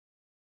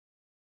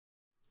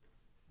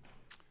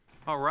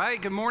All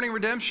right, good morning,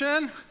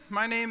 Redemption.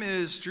 My name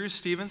is Drew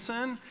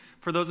Stevenson.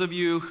 For those of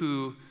you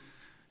who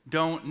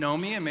don't know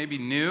me and maybe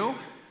new,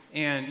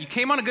 and you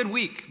came on a good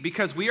week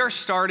because we are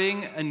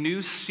starting a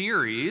new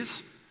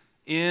series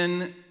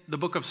in the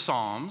book of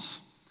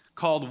Psalms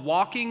called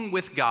Walking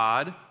with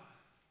God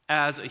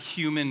as a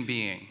Human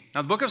Being.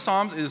 Now, the book of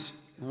Psalms is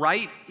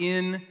right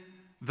in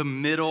the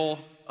middle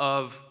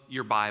of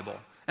your Bible.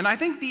 And I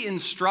think the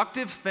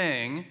instructive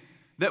thing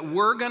that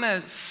we're going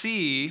to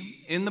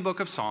see in the book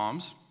of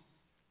Psalms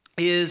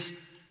is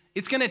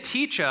it's going to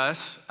teach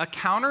us a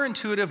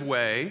counterintuitive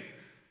way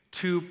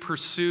to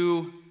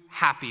pursue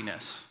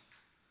happiness.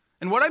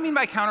 And what I mean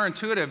by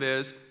counterintuitive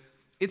is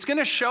it's going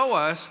to show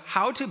us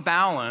how to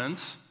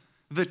balance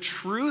the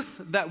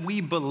truth that we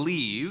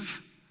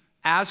believe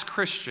as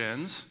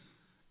Christians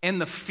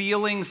and the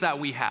feelings that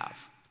we have.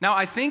 Now,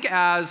 I think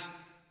as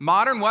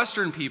modern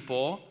Western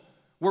people,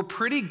 we're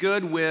pretty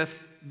good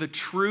with the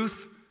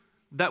truth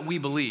that we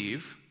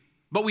believe,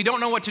 but we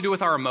don't know what to do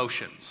with our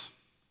emotions.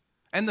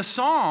 And the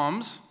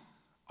Psalms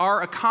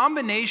are a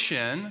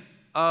combination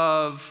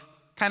of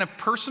kind of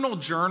personal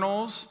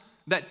journals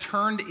that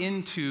turned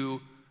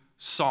into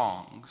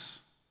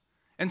songs.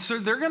 And so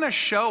they're going to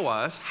show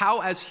us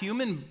how, as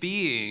human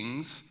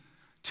beings,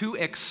 to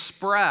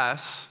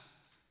express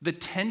the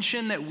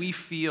tension that we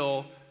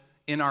feel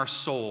in our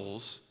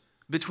souls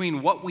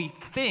between what we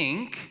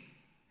think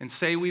and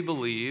say we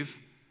believe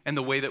and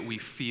the way that we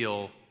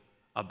feel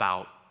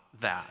about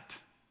that.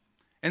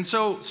 And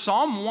so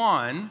Psalm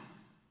 1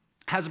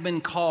 has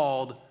been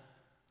called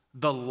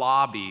the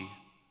lobby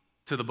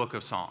to the book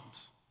of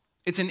Psalms.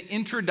 It's an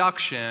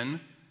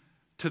introduction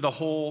to the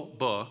whole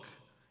book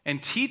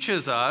and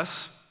teaches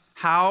us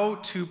how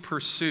to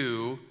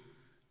pursue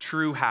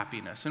true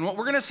happiness. And what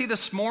we're going to see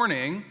this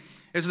morning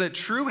is that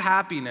true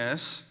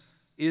happiness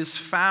is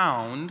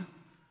found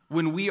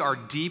when we are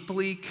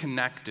deeply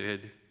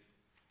connected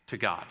to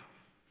God.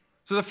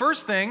 So the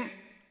first thing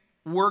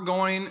we're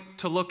going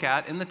to look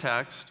at in the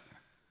text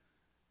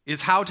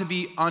is how to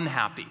be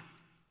unhappy.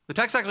 The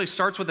text actually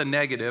starts with a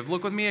negative.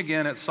 Look with me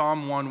again at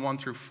Psalm 1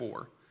 through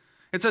 4.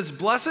 It says,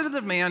 "Blessed is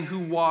the man who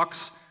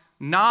walks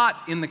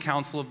not in the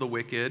counsel of the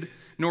wicked,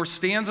 nor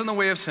stands in the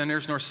way of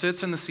sinners, nor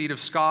sits in the seat of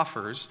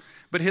scoffers,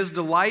 but his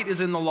delight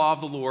is in the law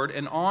of the Lord,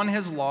 and on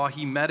his law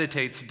he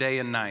meditates day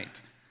and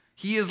night.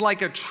 He is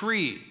like a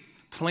tree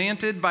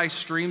planted by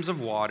streams of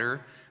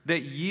water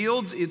that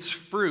yields its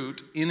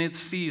fruit in its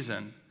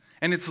season,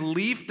 and its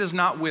leaf does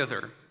not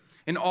wither.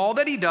 In all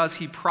that he does,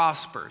 he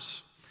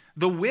prospers.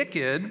 The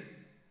wicked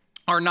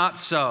are not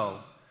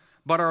so,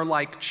 but are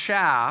like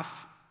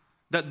chaff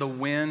that the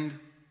wind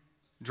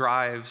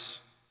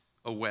drives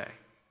away."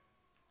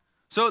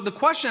 So the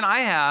question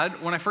I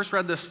had when I first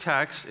read this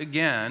text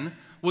again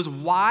was,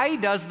 why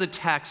does the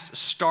text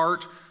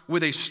start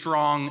with a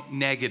strong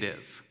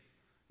negative?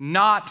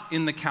 Not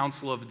in the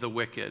counsel of the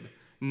wicked,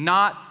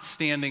 not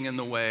standing in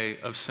the way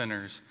of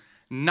sinners,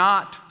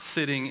 not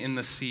sitting in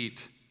the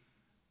seat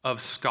of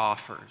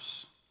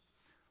scoffers.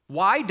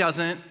 Why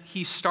doesn't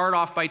he start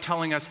off by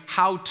telling us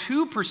how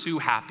to pursue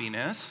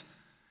happiness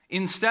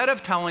instead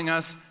of telling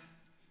us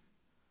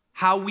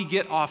how we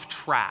get off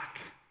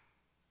track?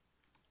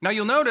 Now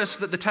you'll notice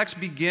that the text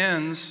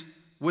begins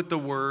with the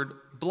word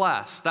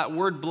blessed. That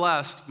word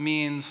blessed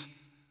means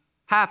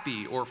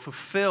happy or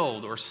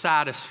fulfilled or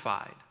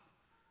satisfied.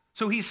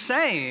 So he's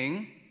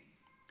saying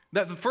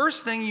that the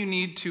first thing you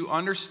need to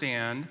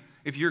understand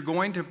if you're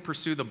going to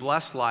pursue the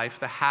blessed life,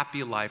 the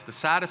happy life, the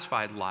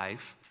satisfied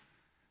life,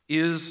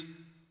 is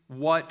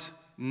what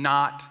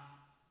not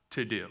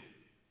to do.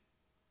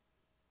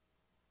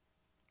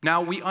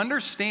 Now, we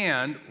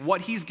understand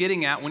what he's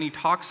getting at when he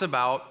talks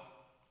about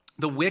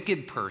the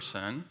wicked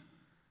person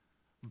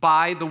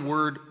by the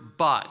word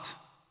but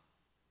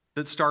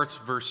that starts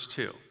verse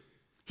 2.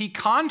 He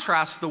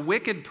contrasts the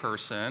wicked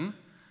person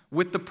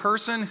with the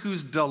person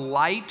whose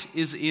delight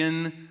is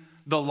in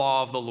the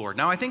law of the Lord.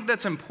 Now, I think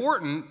that's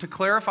important to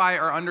clarify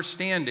our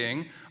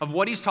understanding of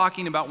what he's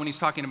talking about when he's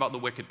talking about the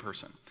wicked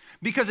person.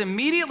 Because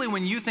immediately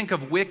when you think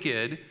of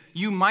wicked,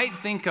 you might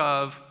think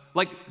of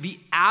like the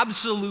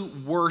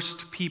absolute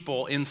worst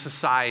people in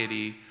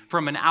society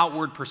from an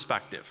outward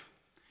perspective.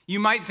 You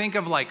might think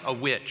of like a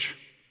witch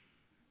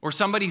or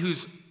somebody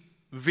who's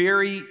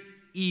very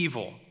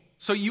evil.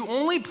 So you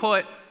only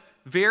put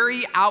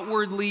very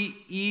outwardly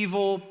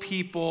evil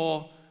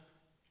people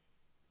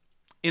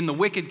in the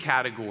wicked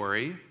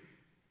category,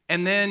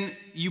 and then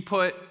you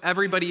put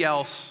everybody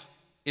else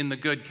in the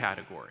good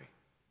category.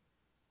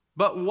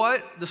 But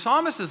what the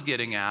psalmist is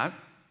getting at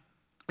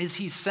is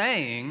he's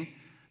saying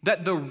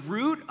that the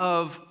root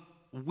of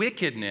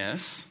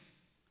wickedness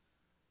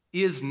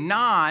is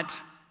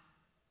not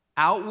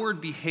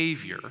outward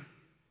behavior.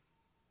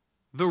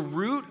 The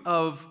root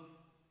of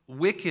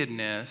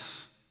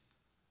wickedness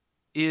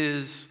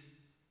is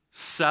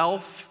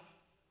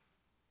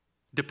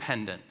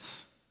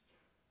self-dependence.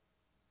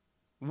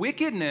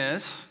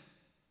 Wickedness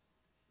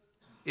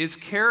is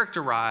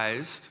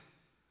characterized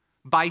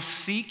by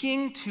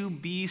seeking to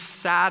be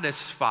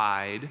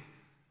satisfied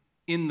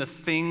in the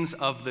things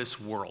of this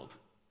world.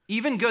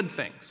 even good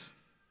things.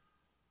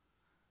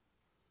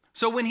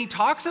 So when he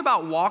talks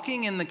about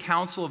walking in the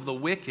counsel of the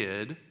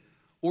wicked,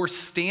 or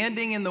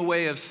standing in the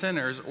way of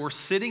sinners, or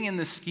sitting in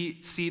the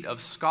seat of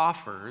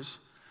scoffers,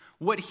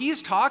 what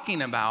he's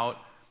talking about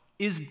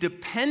is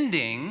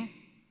depending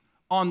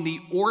on the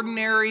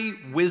ordinary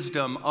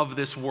wisdom of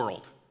this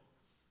world.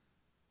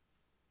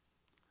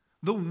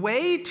 The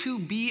way to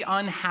be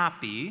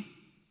unhappy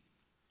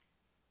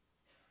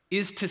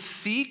is to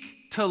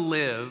seek to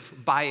live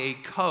by a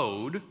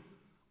code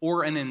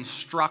or an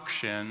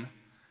instruction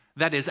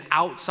that is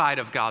outside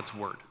of God's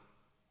word.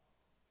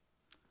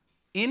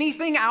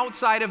 Anything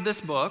outside of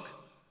this book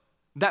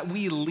that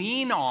we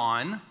lean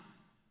on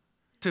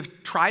to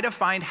try to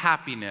find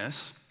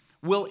happiness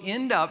will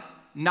end up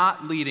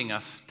not leading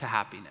us to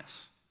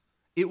happiness.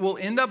 It will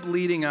end up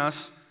leading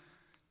us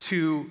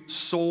to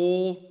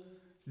soul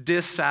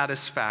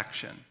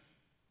dissatisfaction.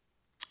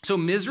 So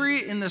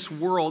misery in this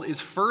world is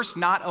first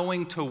not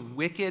owing to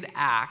wicked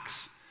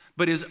acts,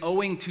 but is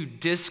owing to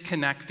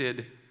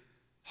disconnected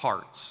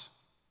hearts.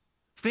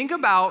 Think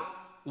about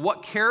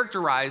what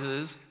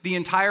characterizes the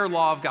entire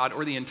law of God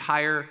or the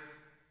entire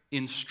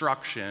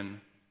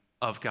instruction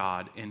of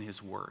God in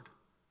his word.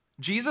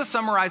 Jesus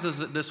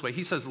summarizes it this way.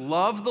 He says,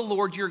 love the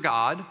Lord your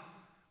God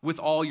with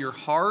all your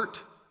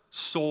heart,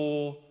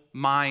 soul,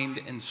 mind,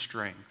 and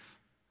strength,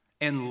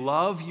 and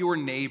love your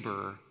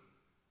neighbor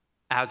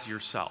as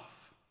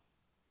yourself.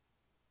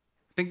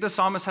 I think the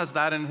psalmist has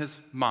that in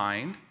his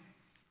mind,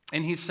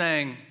 and he's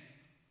saying,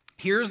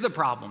 here's the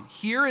problem.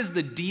 Here is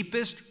the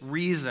deepest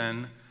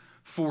reason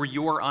for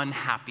your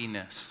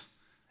unhappiness.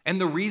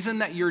 And the reason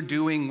that you're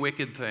doing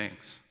wicked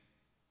things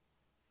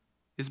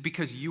is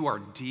because you are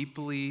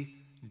deeply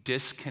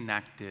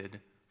disconnected,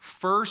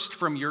 first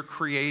from your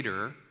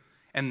Creator,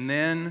 and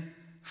then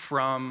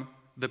from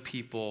the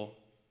people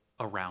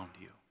around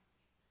you.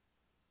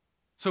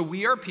 So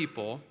we are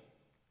people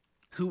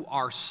who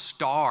are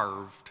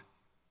starved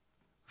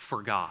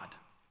for God,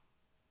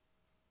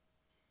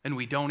 and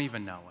we don't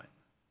even know it.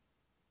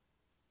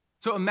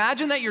 So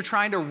imagine that you're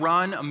trying to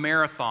run a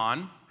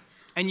marathon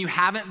and you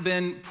haven't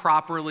been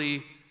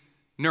properly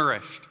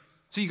nourished.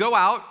 So you go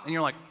out and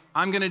you're like,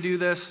 I'm going to do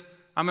this.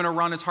 I'm going to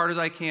run as hard as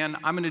I can.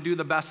 I'm going to do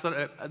the best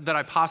that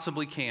I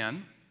possibly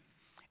can.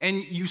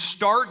 And you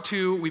start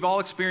to, we've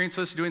all experienced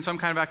this, doing some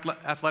kind of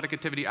athletic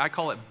activity. I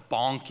call it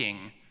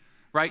bonking,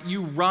 right?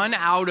 You run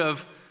out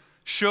of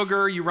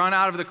sugar, you run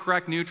out of the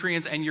correct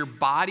nutrients, and your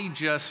body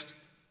just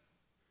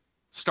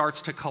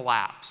starts to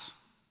collapse.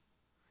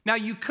 Now,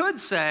 you could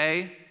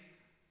say,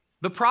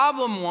 the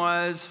problem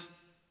was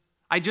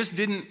I just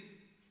didn't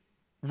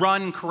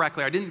run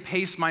correctly. I didn't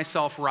pace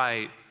myself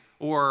right,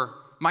 or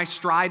my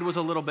stride was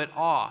a little bit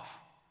off.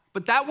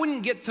 But that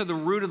wouldn't get to the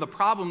root of the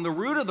problem. The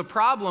root of the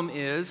problem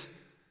is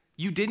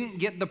you didn't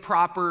get the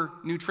proper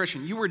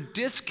nutrition. You were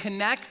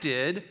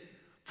disconnected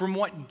from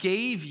what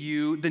gave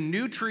you the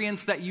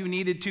nutrients that you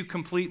needed to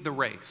complete the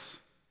race.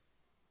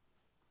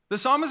 The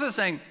psalmist is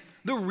saying,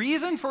 the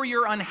reason for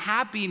your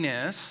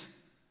unhappiness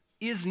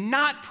is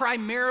not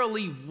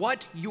primarily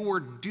what you're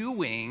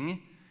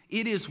doing,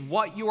 it is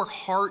what your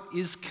heart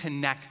is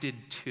connected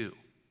to.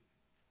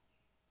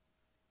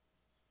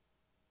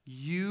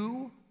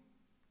 You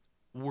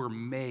were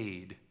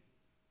made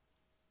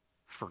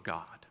for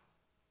God.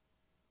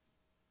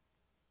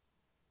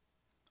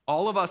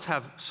 All of us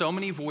have so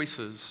many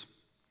voices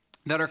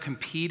that are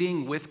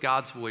competing with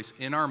God's voice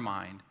in our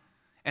mind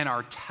and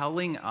are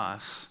telling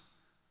us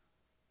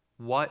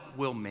what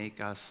will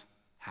make us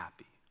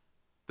happy.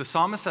 The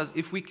psalmist says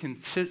if we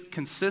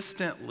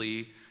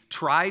consistently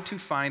try to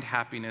find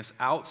happiness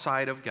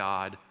outside of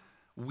God,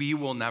 we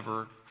will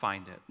never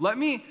find it. Let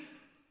me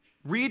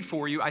read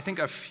for you, I think,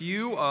 a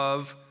few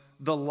of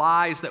the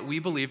lies that we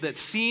believe that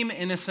seem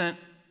innocent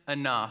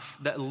enough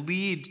that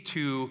lead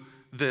to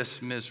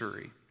this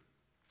misery.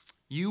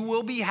 You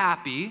will be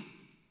happy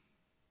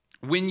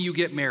when you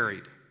get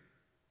married.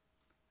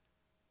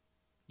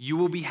 You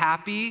will be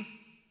happy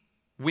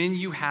when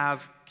you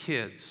have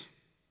kids.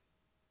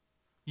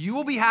 You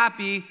will be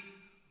happy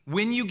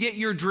when you get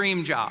your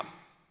dream job.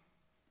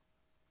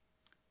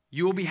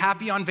 You will be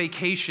happy on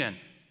vacation.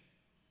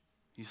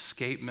 You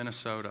escape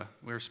Minnesota.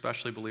 We're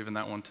especially believing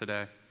that one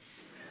today.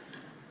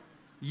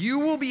 You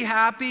will be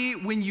happy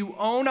when you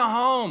own a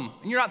home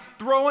and you're not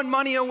throwing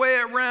money away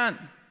at rent.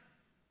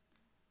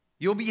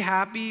 You'll be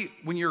happy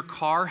when your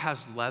car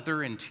has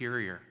leather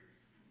interior.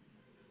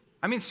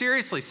 I mean,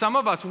 seriously, some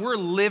of us, we're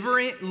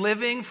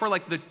living for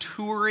like the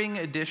touring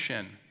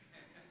edition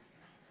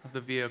of the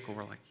vehicle.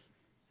 We're like,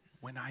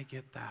 when I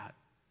get that,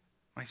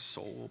 my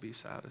soul will be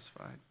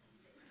satisfied.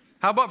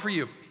 How about for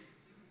you?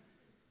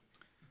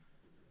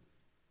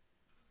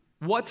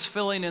 What's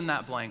filling in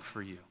that blank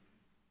for you?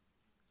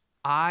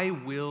 I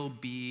will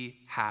be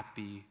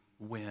happy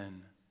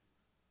when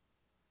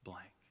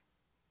blank.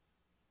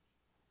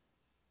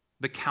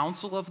 The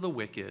counsel of the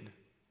wicked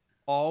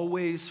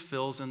always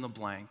fills in the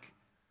blank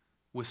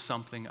with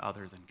something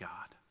other than God.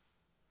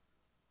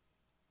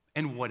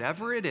 And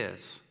whatever it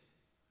is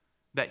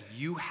that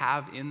you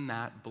have in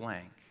that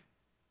blank,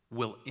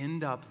 will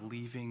end up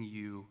leaving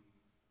you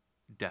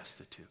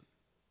destitute.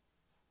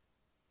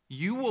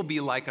 You will be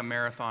like a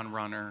marathon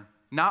runner,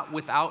 not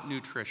without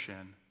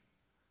nutrition,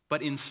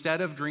 but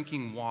instead of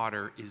drinking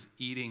water, is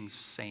eating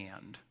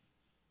sand.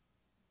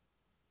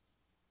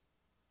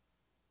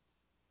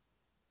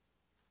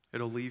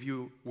 It'll leave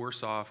you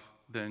worse off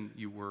than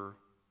you were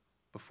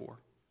before.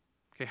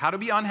 Okay, how to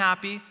be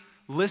unhappy?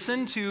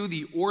 Listen to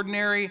the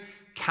ordinary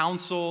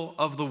counsel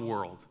of the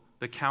world,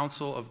 the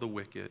counsel of the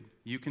wicked.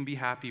 You can be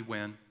happy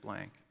when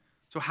blank.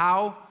 So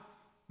how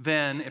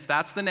then, if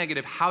that's the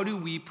negative, how do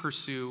we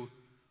pursue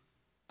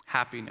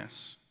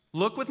happiness?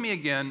 Look with me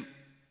again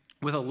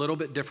with a little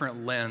bit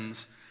different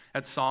lens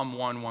at Psalm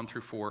 1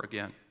 through 4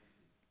 again.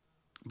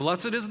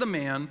 Blessed is the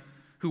man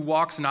who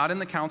walks not in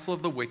the counsel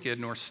of the wicked,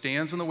 nor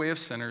stands in the way of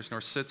sinners, nor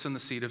sits in the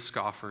seat of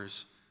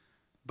scoffers,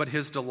 but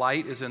his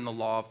delight is in the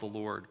law of the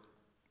Lord.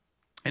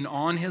 And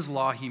on his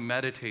law he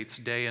meditates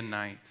day and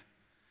night.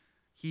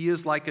 He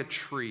is like a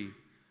tree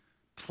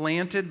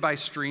planted by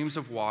streams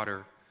of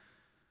water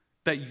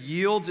that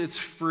yields its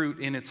fruit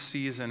in its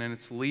season, and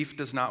its leaf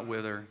does not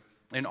wither.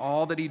 In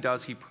all that he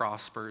does, he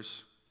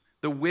prospers.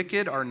 The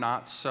wicked are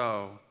not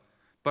so,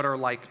 but are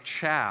like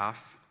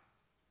chaff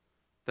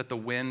that the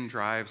wind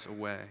drives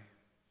away.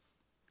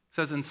 It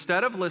says,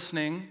 instead of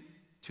listening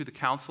to the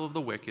counsel of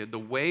the wicked, the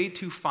way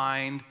to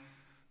find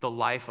the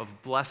life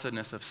of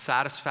blessedness, of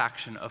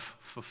satisfaction, of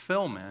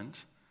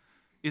fulfillment,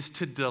 is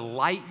to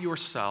delight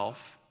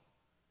yourself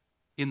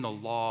in the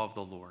law of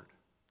the Lord.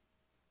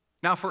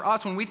 Now, for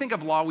us, when we think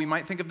of law, we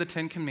might think of the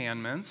Ten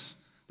Commandments.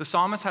 The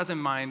psalmist has in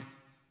mind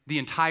the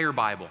entire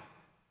Bible,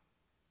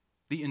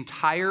 the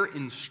entire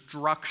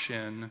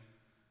instruction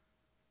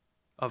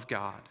of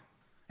God.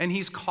 And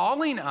he's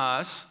calling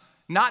us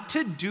not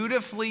to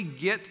dutifully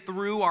get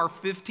through our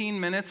 15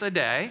 minutes a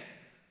day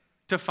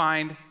to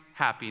find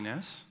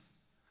happiness,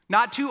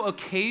 not to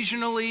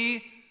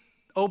occasionally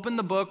open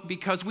the book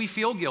because we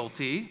feel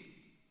guilty.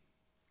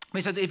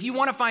 He says, if you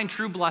want to find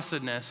true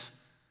blessedness,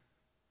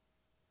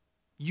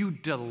 you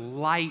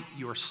delight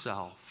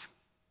yourself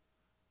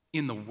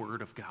in the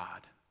Word of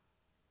God.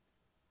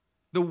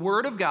 The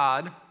Word of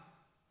God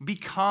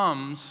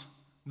becomes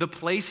the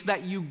place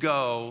that you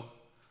go,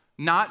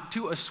 not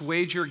to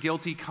assuage your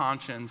guilty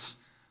conscience,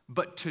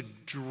 but to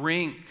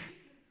drink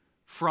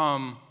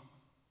from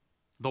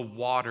the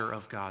water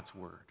of God's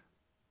Word.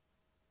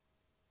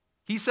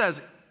 He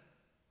says,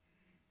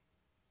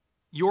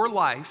 your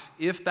life,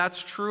 if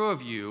that's true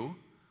of you,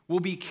 will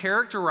be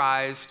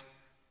characterized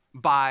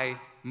by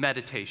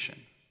meditation.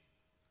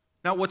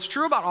 Now, what's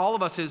true about all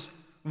of us is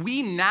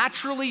we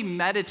naturally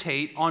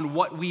meditate on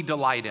what we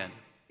delight in.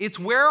 It's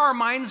where our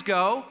minds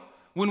go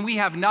when we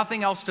have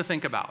nothing else to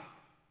think about.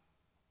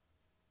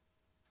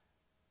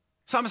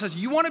 Psalmist says,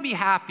 you want to be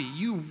happy,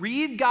 you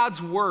read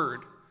God's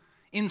word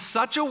in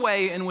such a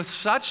way and with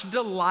such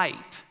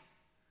delight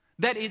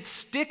that it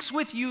sticks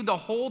with you the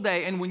whole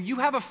day. And when you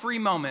have a free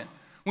moment,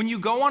 when you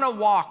go on a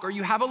walk or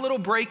you have a little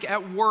break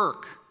at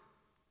work,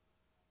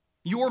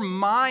 your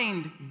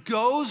mind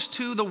goes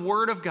to the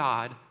Word of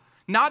God,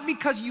 not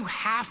because you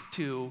have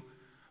to,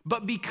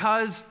 but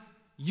because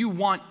you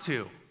want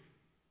to.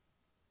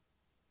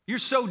 You're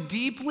so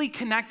deeply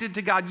connected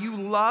to God. You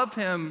love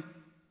Him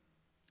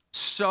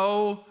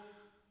so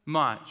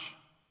much.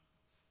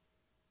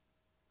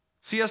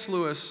 C.S.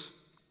 Lewis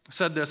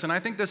said this, and I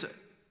think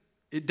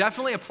it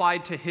definitely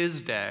applied to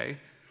his day,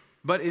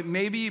 but it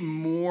maybe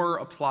more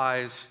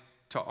applies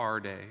to our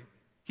day.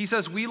 He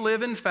says, we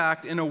live, in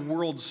fact, in a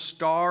world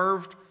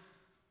starved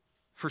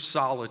for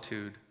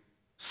solitude,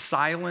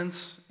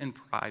 silence, and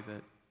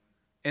private,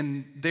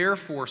 and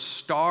therefore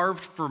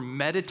starved for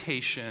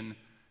meditation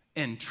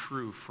and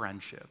true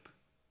friendship.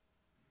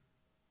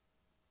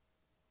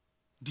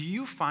 Do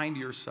you find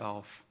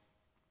yourself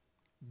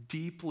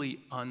deeply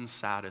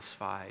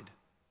unsatisfied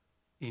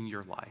in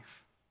your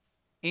life?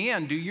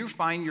 And do you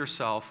find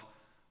yourself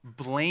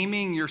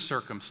blaming your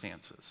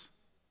circumstances?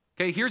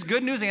 Okay, here's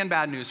good news and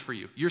bad news for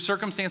you. Your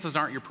circumstances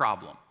aren't your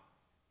problem.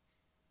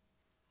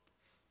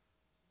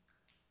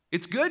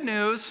 It's good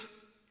news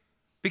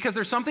because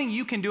there's something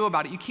you can do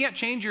about it. You can't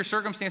change your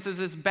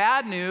circumstances. It's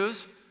bad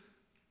news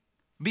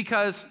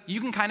because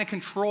you can kind of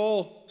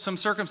control some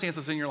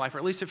circumstances in your life, or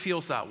at least it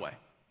feels that way.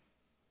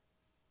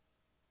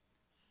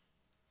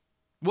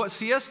 What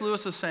C.S.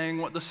 Lewis is saying,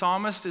 what the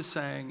psalmist is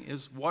saying,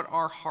 is what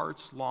our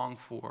hearts long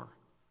for.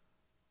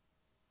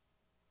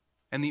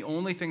 And the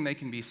only thing they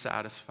can be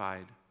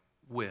satisfied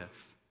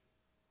with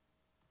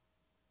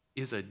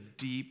is a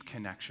deep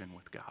connection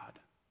with God,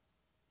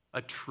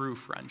 a true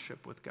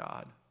friendship with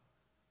God,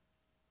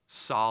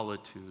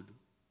 solitude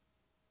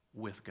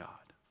with God.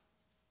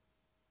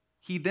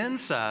 He then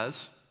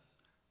says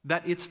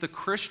that it's the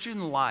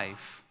Christian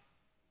life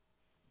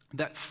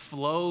that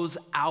flows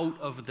out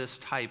of this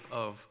type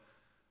of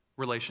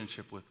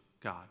relationship with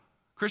God.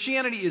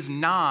 Christianity is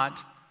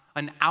not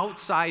an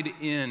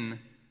outside-in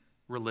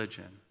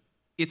religion.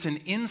 It's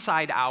an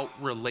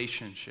inside-out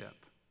relationship.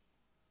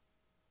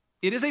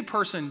 It is a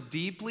person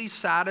deeply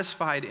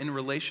satisfied in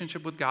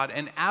relationship with God,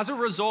 and as a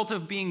result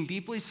of being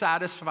deeply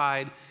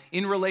satisfied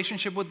in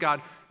relationship with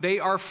God, they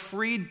are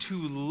freed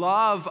to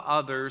love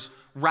others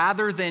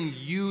rather than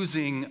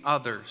using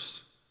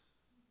others.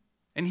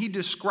 And he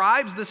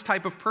describes this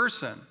type of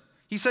person.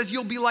 He says,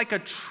 you'll be like a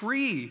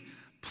tree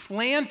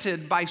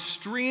planted by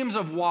streams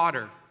of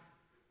water.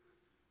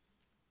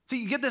 So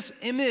you get this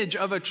image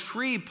of a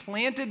tree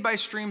planted by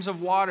streams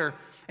of water,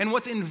 and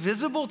what's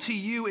invisible to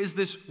you is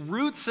this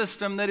root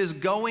system that is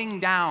going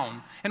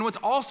down. And what's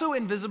also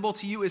invisible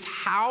to you is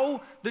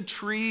how the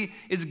tree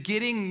is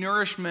getting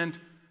nourishment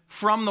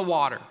from the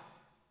water.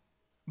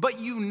 But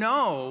you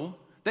know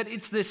that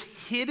it's this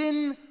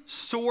hidden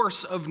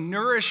source of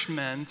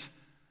nourishment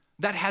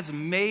that has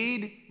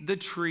made the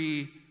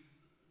tree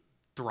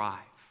thrive.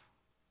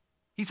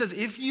 He says,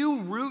 if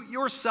you root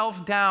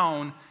yourself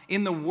down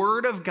in the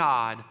Word of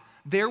God,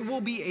 there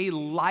will be a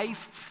life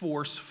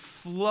force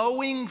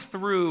flowing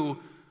through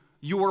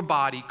your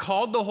body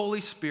called the Holy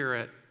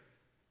Spirit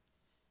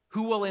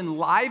who will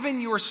enliven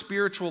your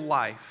spiritual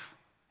life.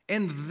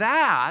 And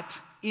that,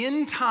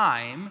 in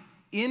time,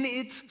 in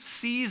its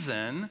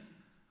season,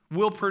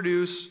 will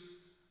produce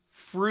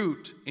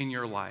fruit in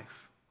your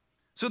life.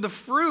 So the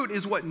fruit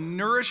is what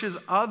nourishes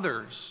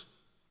others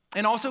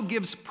and also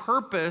gives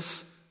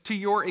purpose to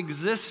your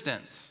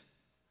existence.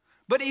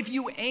 But if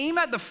you aim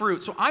at the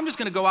fruit, so I'm just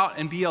going to go out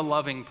and be a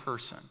loving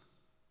person.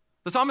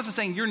 The psalmist is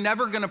saying you're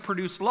never going to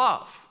produce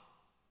love.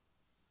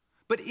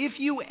 But if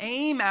you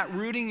aim at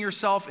rooting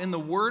yourself in the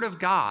Word of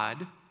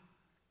God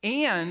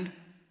and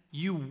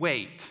you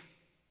wait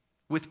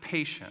with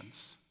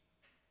patience,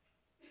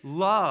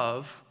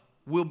 love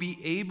will be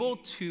able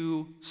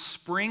to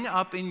spring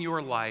up in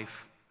your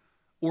life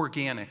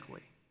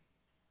organically.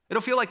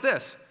 It'll feel like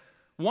this.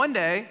 One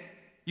day,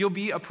 you'll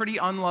be a pretty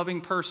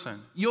unloving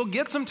person. You'll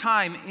get some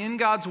time in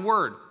God's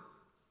Word,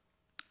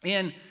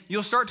 and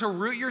you'll start to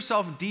root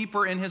yourself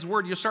deeper in His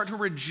Word. You'll start to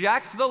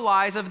reject the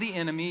lies of the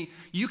enemy.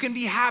 You can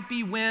be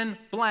happy when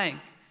blank,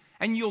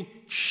 and you'll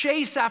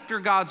chase after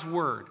God's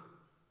Word.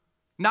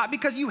 Not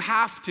because you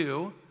have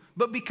to,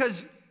 but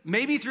because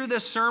maybe through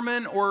this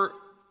sermon or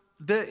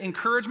the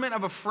encouragement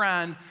of a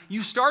friend,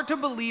 you start to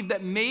believe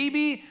that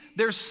maybe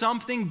there's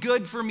something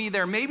good for me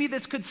there. Maybe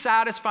this could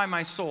satisfy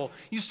my soul.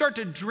 You start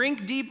to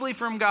drink deeply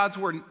from God's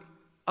Word,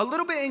 a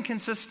little bit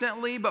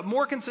inconsistently, but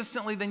more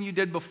consistently than you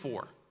did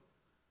before.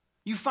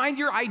 You find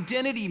your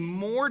identity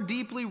more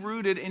deeply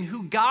rooted in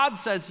who God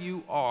says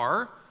you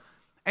are,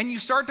 and you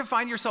start to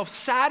find yourself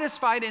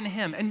satisfied in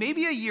Him. And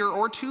maybe a year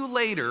or two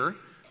later,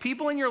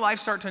 people in your life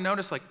start to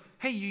notice, like,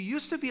 hey, you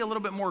used to be a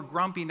little bit more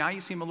grumpy, now you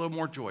seem a little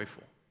more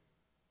joyful.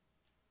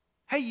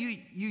 Hey, you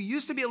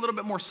used to be a little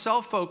bit more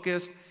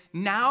self-focused,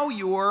 now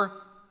you're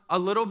a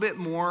little bit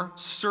more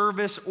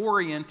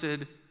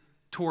service-oriented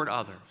toward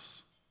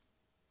others.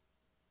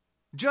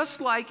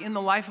 Just like in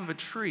the life of a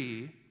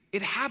tree,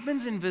 it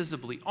happens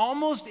invisibly,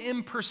 almost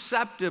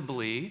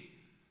imperceptibly,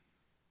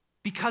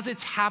 because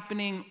it's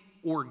happening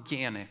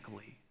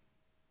organically.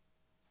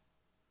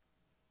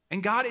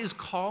 And God is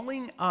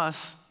calling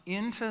us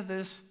into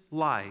this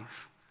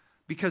life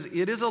because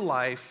it is a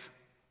life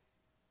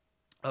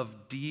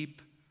of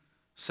deep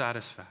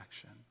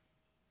satisfaction.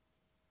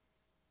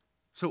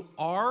 So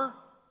our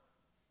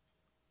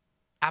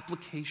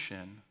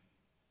application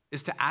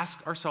is to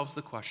ask ourselves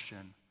the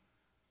question,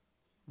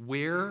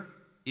 where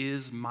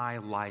is my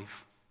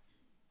life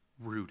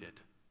rooted?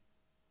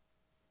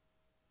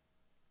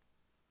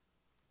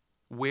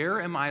 Where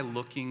am I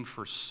looking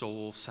for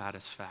soul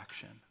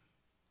satisfaction?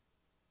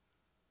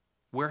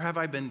 Where have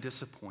I been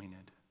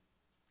disappointed?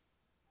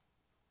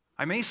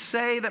 I may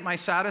say that my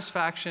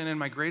satisfaction and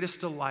my greatest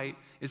delight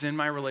is in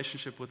my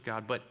relationship with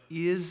God, but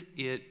is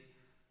it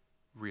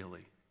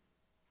really?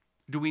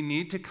 Do we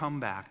need to come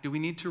back? Do we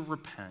need to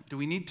repent? Do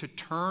we need to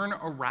turn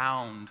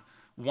around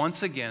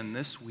once again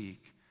this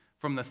week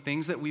from the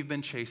things that we've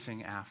been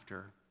chasing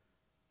after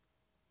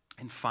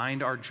and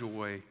find our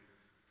joy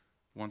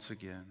once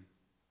again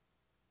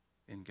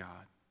in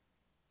God?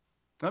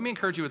 Let me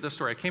encourage you with this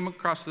story. I came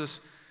across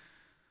this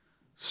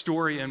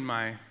story in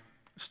my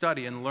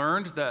study and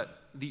learned that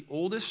the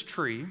oldest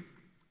tree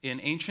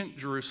in ancient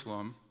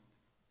Jerusalem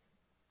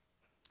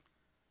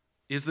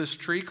is this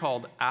tree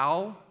called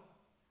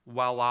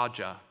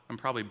Al-Walaja. I'm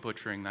probably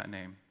butchering that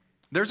name.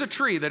 There's a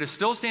tree that is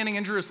still standing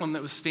in Jerusalem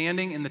that was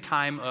standing in the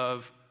time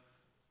of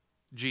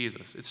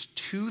Jesus. It's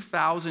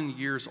 2,000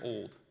 years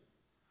old.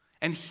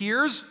 And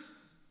here's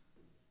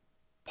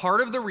part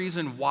of the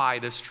reason why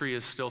this tree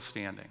is still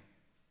standing.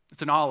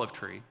 It's an olive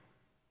tree.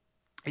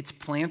 It's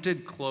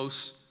planted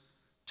close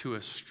to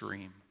a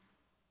stream.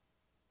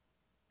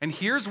 And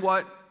here's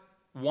what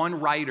one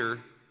writer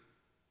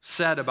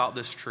said about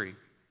this tree.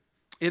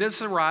 It has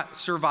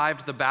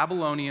survived the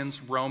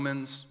Babylonians,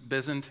 Romans,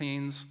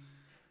 Byzantines,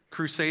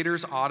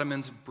 Crusaders,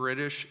 Ottomans,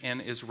 British,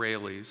 and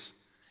Israelis,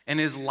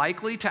 and is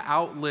likely to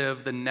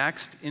outlive the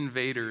next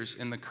invaders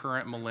in the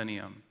current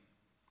millennium.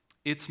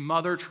 Its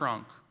mother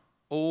trunk,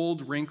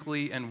 old,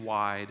 wrinkly, and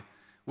wide,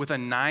 with a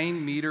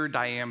 9-meter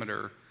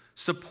diameter,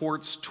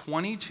 supports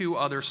 22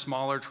 other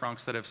smaller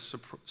trunks that have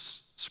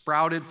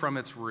sprouted from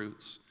its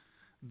roots.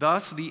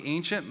 Thus, the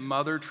ancient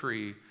mother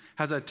tree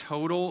has a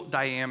total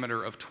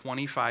diameter of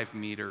 25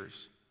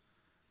 meters.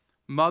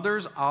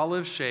 Mother's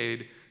olive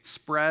shade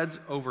spreads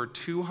over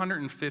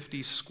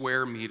 250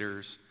 square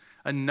meters,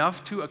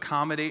 enough to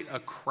accommodate a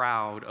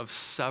crowd of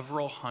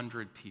several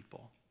hundred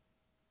people.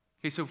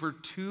 Okay, so for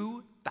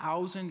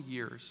 2,000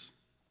 years,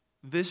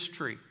 this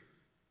tree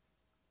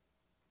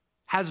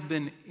has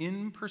been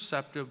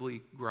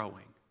imperceptibly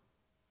growing.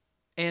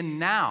 And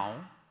now,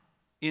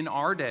 in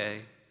our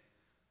day,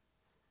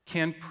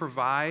 can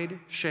provide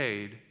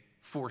shade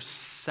for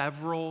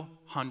several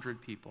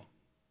hundred people.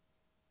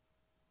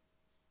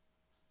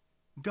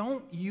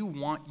 Don't you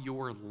want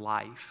your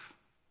life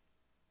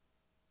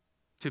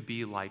to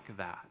be like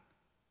that?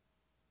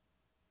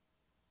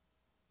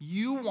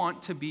 You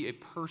want to be a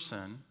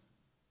person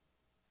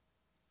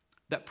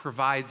that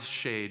provides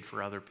shade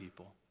for other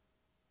people.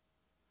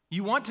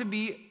 You want to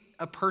be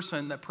a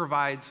person that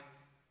provides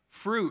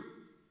fruit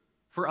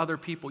for other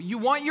people. You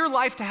want your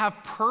life to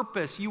have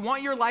purpose. You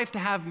want your life to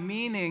have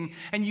meaning,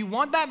 and you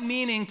want that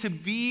meaning to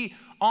be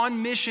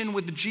on mission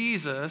with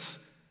Jesus,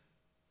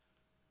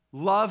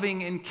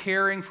 loving and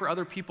caring for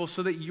other people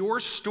so that your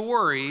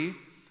story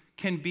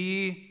can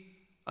be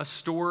a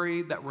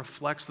story that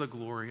reflects the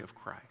glory of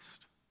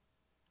Christ.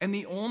 And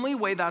the only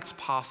way that's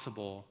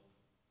possible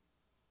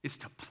is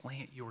to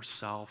plant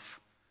yourself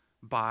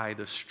by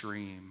the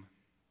stream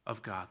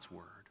of God's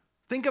word.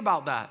 Think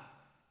about that.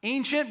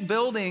 Ancient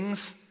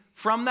buildings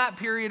from that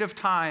period of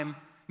time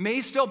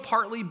may still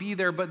partly be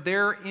there, but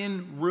they're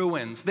in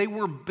ruins. They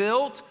were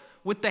built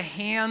with the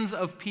hands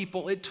of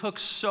people. It took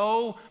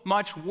so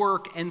much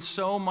work and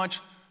so much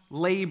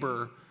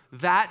labor.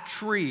 That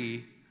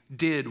tree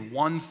did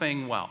one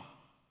thing well.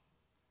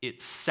 It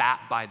sat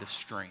by the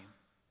stream.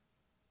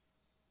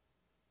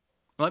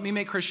 Let me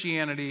make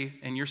Christianity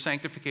and your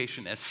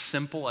sanctification as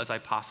simple as I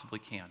possibly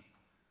can.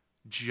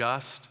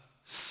 Just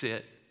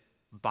sit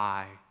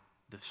by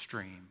the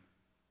stream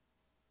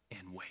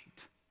and wait.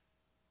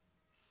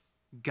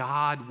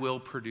 God will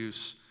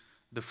produce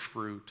the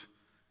fruit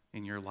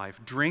in your life.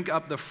 Drink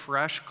up the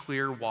fresh,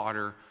 clear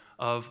water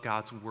of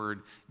God's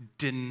word.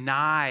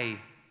 Deny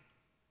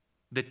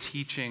the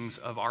teachings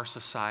of our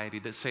society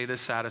that say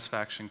this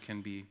satisfaction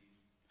can be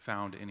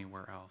found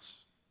anywhere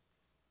else.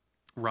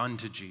 Run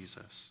to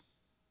Jesus.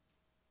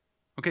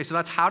 Okay, so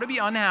that's how to be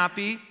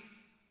unhappy.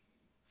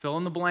 Fill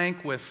in the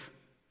blank with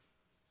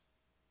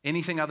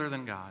anything other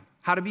than God.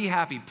 How to be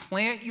happy.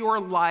 Plant your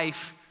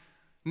life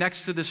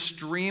next to the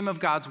stream of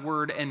God's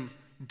word and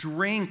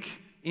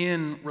drink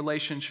in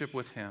relationship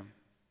with him.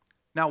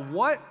 Now,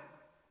 what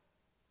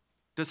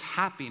does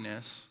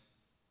happiness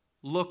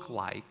look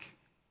like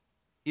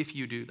if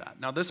you do that?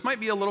 Now, this might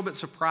be a little bit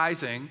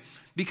surprising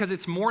because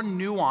it's more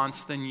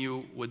nuanced than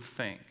you would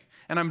think.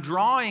 And I'm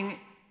drawing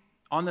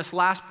on this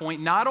last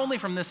point, not only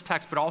from this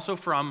text, but also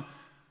from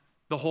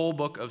the whole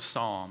book of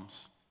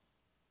Psalms.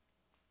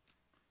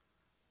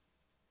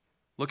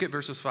 Look at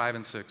verses 5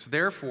 and 6.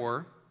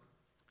 Therefore,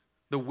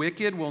 the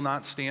wicked will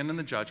not stand in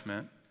the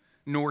judgment,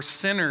 nor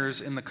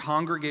sinners in the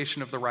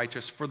congregation of the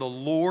righteous. For the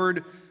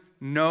Lord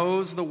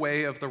knows the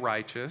way of the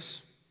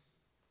righteous,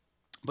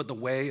 but the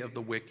way of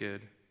the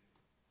wicked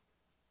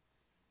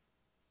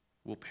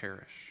will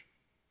perish.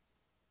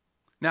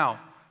 Now,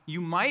 you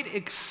might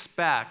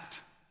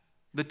expect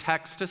the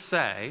text to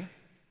say,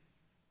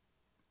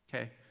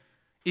 okay,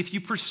 if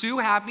you pursue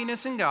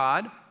happiness in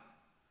God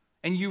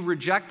and you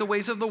reject the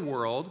ways of the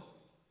world,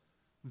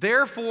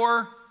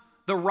 therefore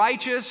the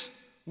righteous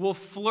will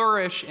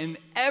flourish in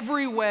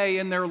every way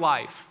in their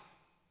life.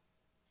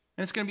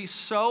 And it's going to be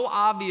so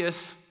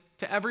obvious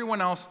to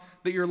everyone else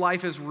that your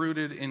life is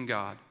rooted in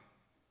God.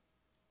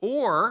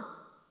 Or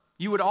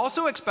you would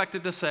also expect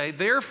it to say,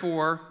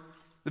 therefore,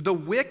 the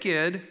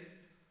wicked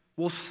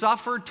will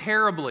suffer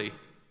terribly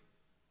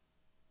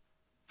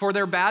for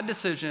their bad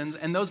decisions,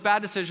 and those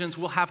bad decisions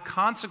will have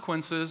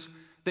consequences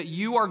that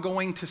you are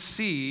going to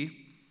see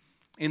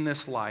in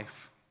this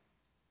life.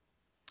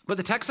 But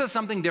the text says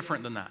something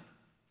different than that.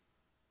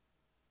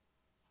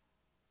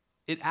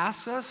 It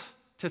asks us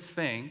to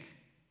think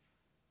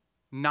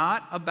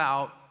not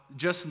about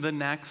just the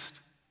next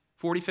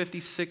 40, 50,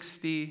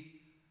 60,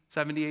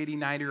 70, 80,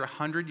 90, or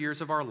 100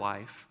 years of our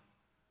life.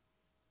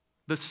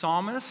 The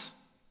psalmist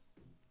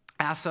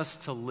asks us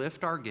to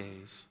lift our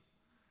gaze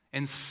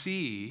and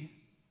see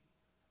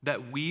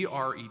that we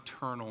are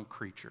eternal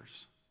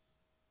creatures.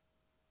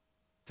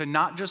 To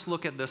not just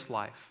look at this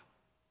life.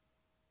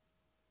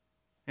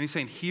 And he's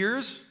saying,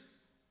 here's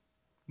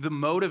the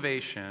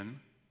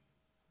motivation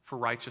for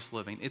righteous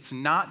living. It's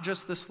not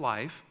just this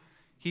life.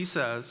 He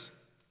says,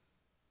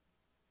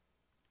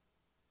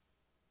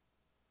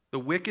 the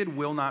wicked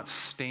will not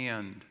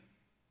stand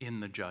in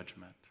the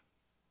judgment.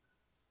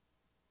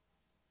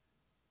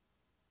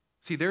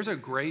 See, there's a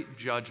great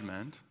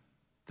judgment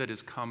that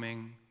is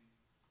coming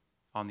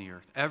on the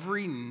earth.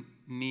 Every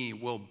knee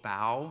will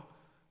bow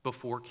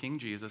before King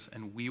Jesus,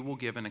 and we will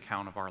give an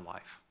account of our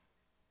life.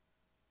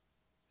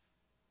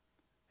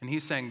 And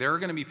he's saying there are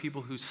going to be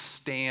people who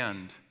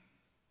stand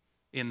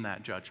in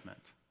that judgment.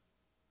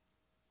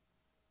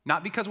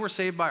 Not because we're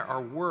saved by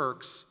our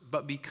works,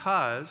 but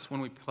because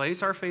when we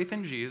place our faith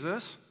in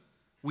Jesus,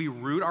 we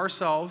root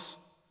ourselves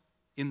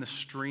in the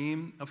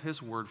stream of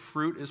his word.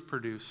 Fruit is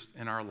produced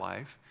in our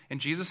life.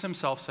 And Jesus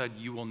himself said,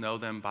 you will know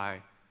them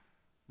by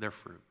their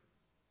fruit.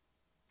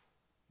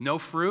 No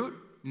fruit,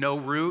 no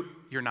root,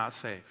 you're not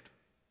saved.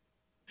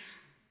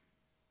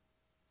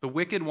 The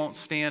wicked won't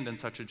stand in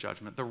such a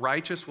judgment. The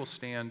righteous will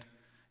stand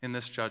in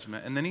this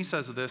judgment. And then he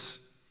says this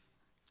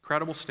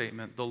incredible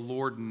statement, the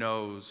Lord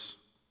knows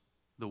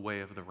the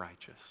way of the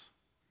righteous.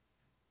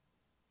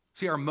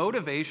 See, our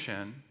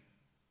motivation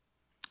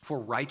for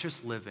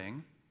righteous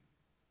living,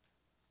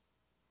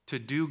 to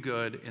do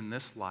good in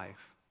this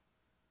life,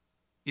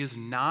 is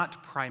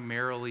not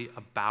primarily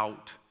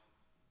about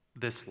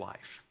this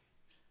life.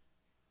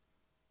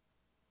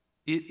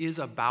 It is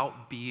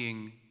about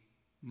being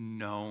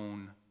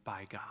known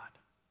by God.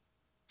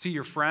 See,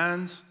 your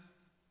friends,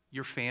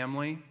 your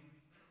family,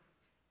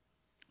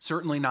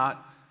 certainly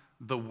not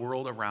the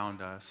world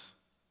around us,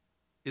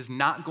 is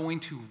not going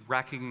to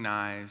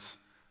recognize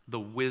the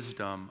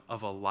wisdom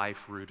of a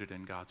life rooted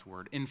in God's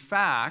word. In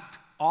fact,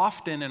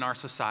 often in our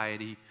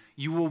society,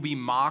 you will be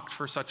mocked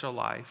for such a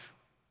life.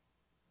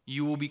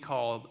 You will be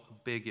called a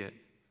bigot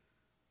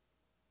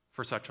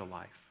for such a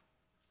life.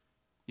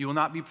 You will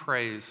not be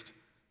praised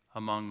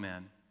among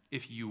men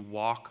if you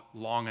walk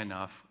long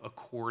enough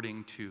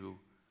according to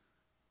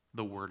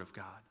the word of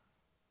God.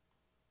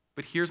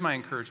 But here's my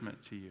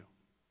encouragement to you.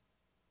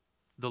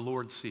 The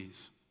Lord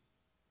sees.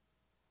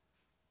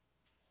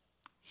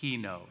 He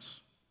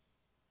knows.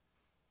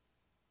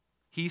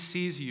 He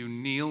sees you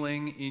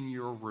kneeling in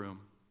your room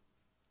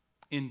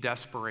in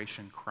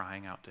desperation,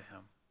 crying out to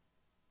him.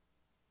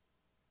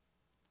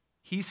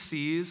 He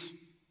sees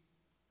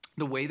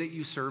the way that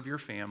you serve your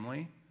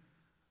family,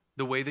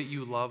 the way that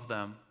you love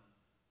them,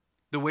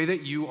 the way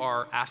that you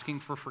are asking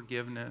for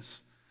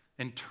forgiveness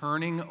and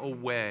turning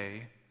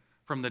away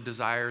from the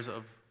desires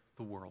of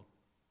the world.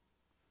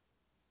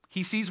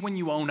 He sees when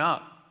you own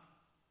up.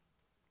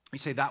 You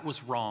say, that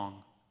was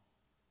wrong.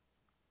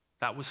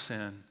 That was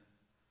sin.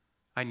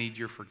 I need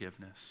your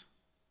forgiveness.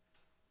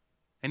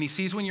 And he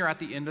sees when you're at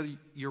the end of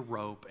your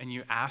rope and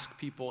you ask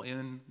people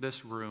in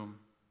this room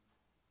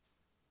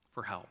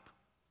for help.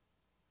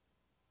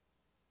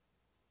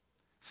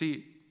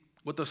 See,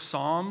 what the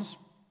Psalms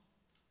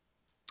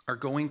are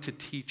going to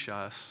teach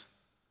us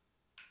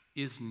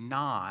is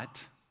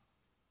not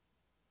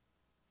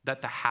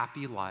that the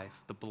happy life,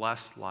 the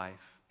blessed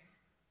life,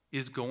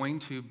 is going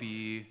to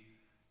be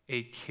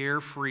a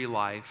carefree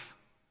life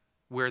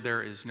where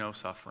there is no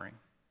suffering.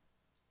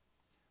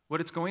 What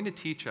it's going to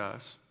teach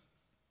us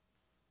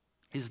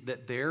is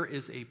that there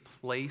is a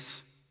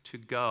place to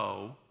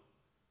go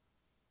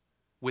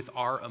with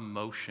our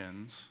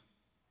emotions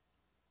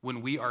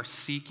when we are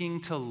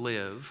seeking to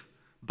live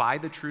by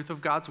the truth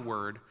of God's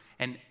word,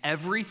 and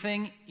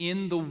everything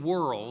in the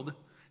world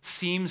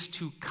seems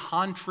to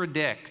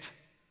contradict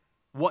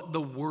what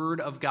the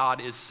word of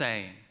God is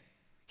saying.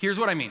 Here's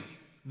what I mean.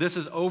 This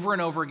is over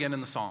and over again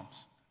in the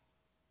Psalms.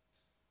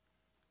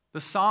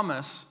 The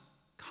psalmists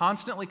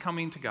constantly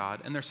coming to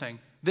God, and they're saying,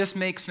 this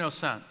makes no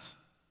sense.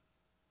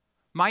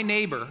 My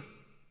neighbor,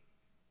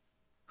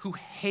 who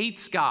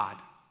hates God,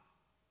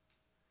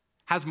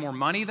 has more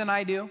money than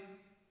I do.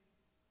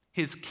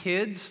 His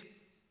kids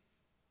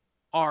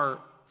are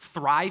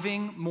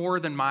thriving more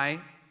than my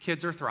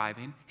kids are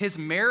thriving. His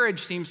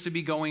marriage seems to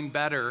be going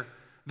better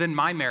than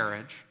my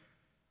marriage.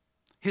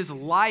 His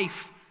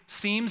life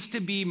seems to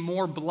be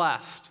more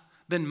blessed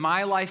than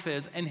my life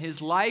is, and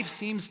his life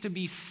seems to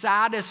be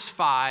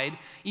satisfied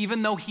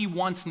even though he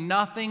wants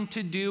nothing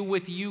to do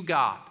with you,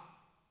 God.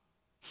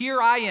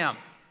 Here I am,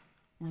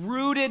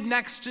 rooted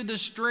next to the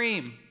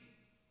stream,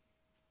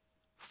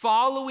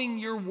 following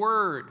your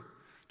word,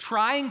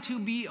 trying to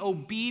be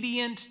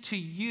obedient to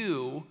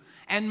you,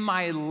 and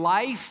my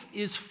life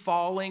is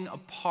falling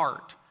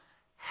apart.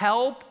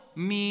 Help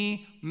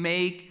me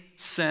make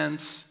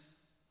sense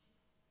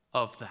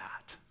of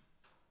that.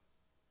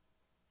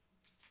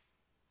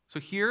 So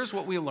here's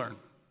what we learn,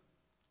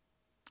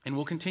 and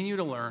we'll continue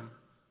to learn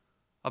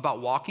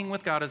about walking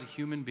with God as a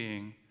human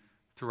being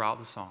throughout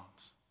the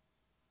Psalms.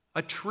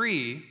 A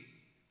tree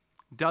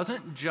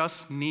doesn't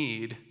just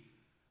need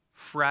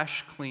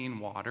fresh, clean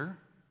water.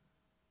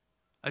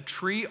 A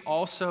tree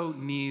also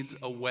needs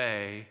a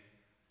way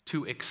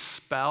to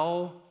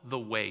expel the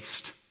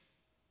waste.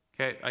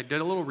 Okay, I did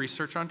a little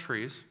research on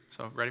trees,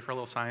 so ready for a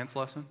little science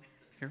lesson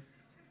here?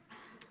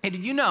 Hey,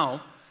 did you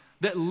know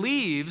that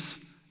leaves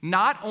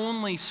not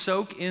only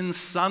soak in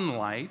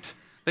sunlight,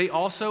 they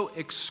also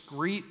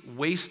excrete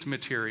waste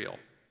material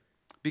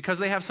because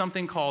they have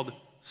something called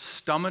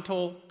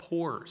stomatal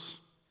pores.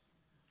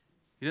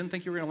 You didn't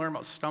think you were going to learn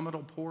about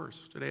stomatal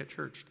pores today at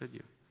church, did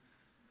you?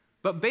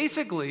 But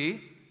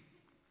basically,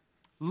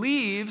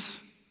 leaves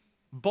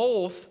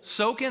both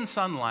soak in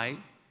sunlight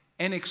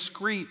and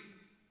excrete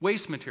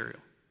waste material.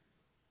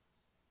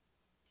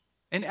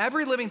 And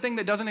every living thing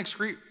that doesn't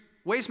excrete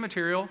waste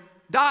material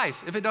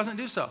dies if it doesn't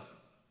do so.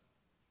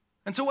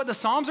 And so what the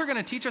Psalms are going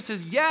to teach us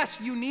is,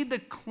 yes, you need the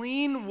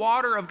clean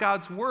water of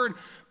God's word,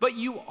 but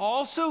you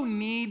also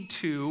need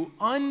to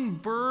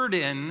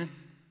unburden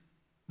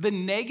the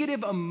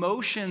negative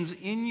emotions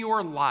in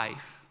your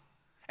life.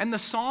 And the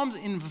Psalms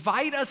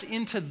invite us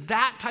into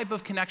that type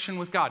of connection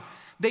with God.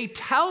 They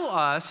tell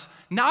us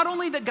not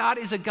only that God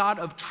is a God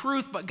of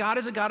truth, but God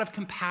is a God of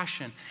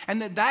compassion,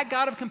 and that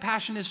God of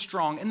compassion is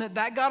strong, and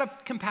that God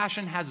of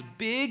compassion has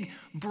big,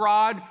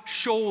 broad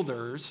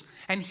shoulders,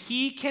 and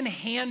he can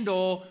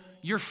handle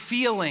your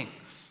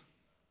feelings.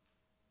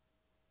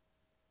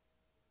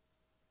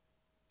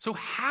 So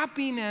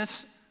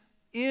happiness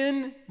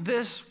in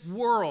this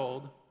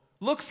world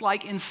looks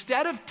like,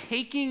 instead of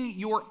taking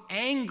your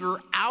anger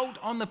out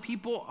on the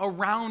people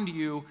around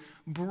you,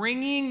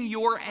 bringing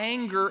your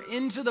anger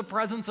into the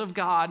presence of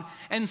God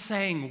and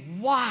saying,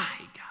 why,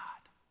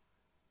 God?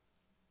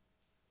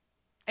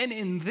 And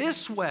in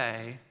this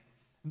way,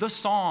 the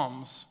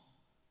Psalms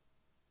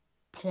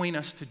point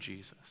us to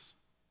Jesus.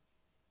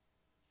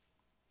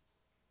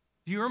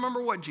 Do you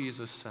remember what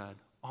Jesus said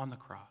on the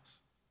cross?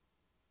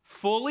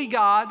 Fully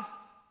God,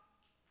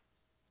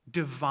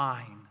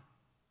 divine,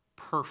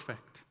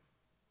 perfect,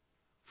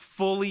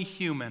 fully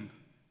human,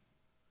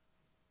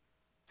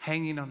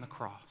 hanging on the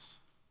cross.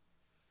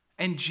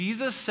 And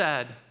Jesus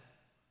said,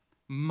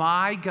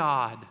 my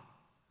God,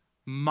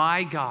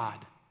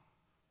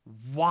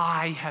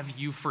 why have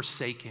you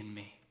forsaken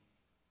me?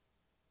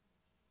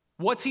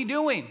 What's he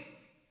doing?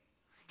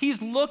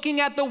 He's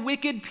looking at the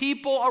wicked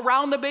people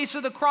around the base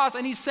of the cross,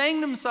 and he's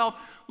saying to himself,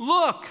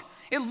 look,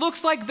 it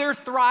looks like they're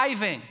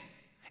thriving.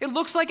 It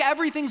looks like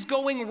everything's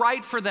going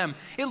right for them.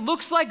 It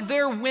looks like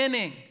they're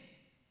winning.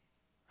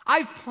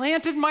 I've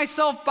planted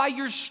myself by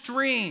your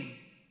stream.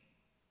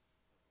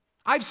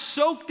 I've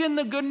soaked in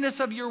the goodness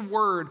of your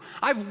word.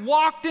 I've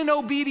walked in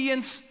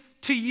obedience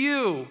to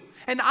you.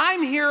 And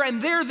I'm here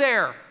and they're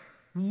there.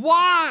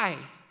 Why?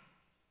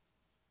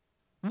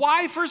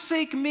 Why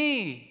forsake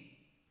me?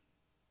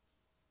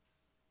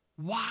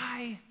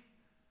 Why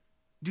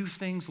do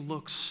things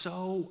look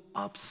so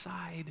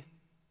upside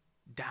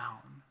down?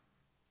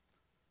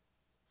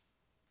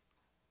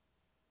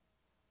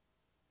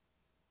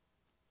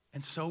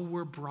 And so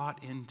we're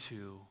brought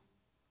into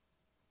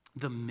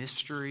the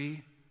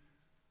mystery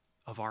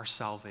of our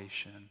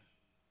salvation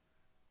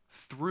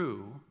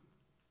through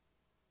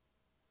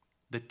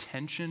the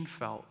tension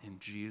felt in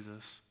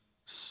Jesus'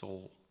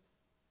 soul,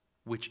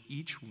 which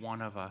each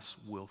one of us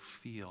will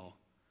feel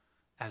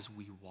as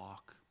we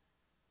walk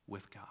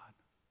with God.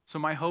 So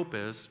my hope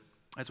is,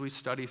 as we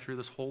study through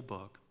this whole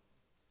book,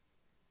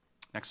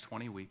 next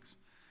 20 weeks,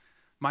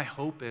 my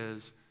hope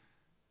is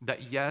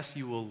that yes,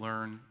 you will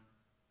learn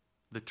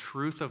the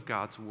truth of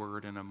God's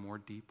word in a more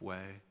deep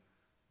way,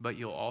 but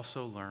you'll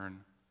also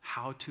learn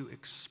how to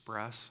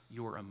express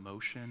your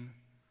emotion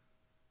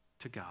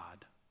to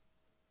God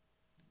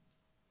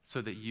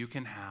so that you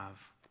can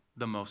have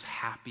the most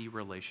happy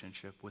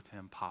relationship with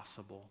him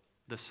possible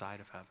this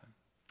side of heaven.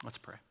 Let's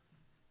pray.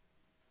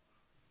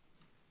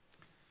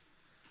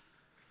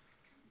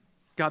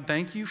 God,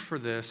 thank you for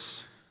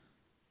this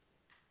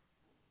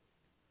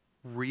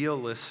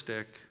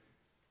realistic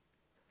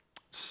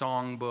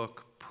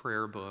songbook,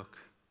 prayer book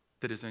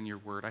that is in your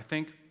word. I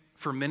think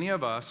for many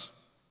of us,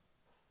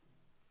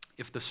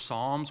 if the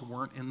Psalms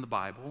weren't in the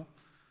Bible,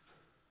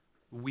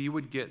 we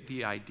would get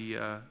the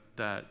idea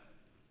that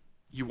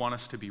you want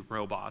us to be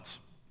robots,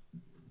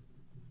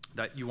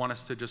 that you want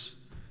us to just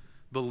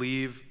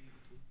believe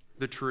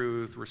the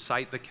truth,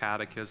 recite the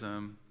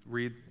catechism,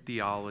 read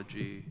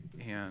theology,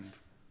 and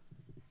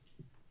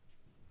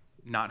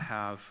not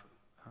have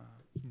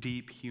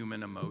deep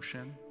human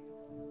emotion.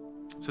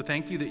 So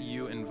thank you that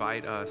you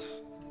invite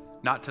us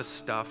not to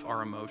stuff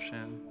our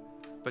emotion,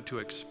 but to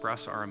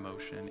express our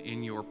emotion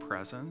in your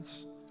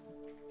presence,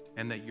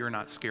 and that you're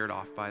not scared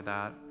off by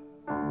that,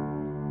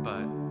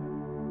 but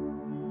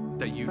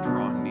that you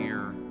draw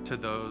near to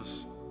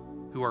those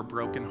who are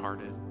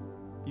brokenhearted.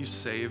 You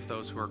save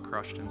those who are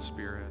crushed in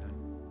spirit.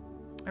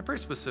 And I pray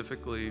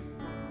specifically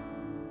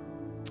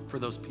for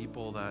those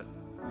people that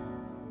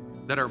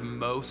are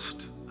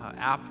most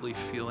aptly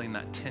feeling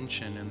that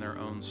tension in their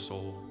own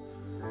soul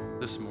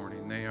this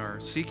morning. They are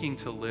seeking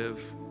to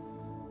live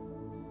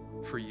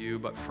for you,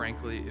 but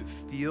frankly, it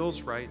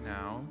feels right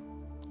now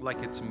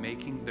like it's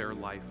making their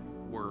life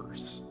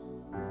worse.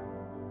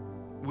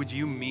 Would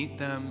you meet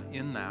them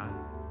in that?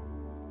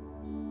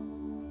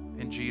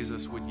 And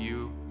Jesus, would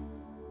you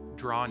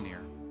draw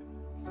near?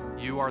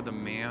 You are the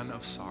man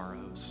of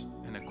sorrows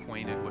and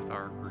acquainted with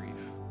our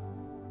grief.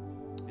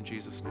 In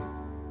Jesus'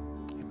 name.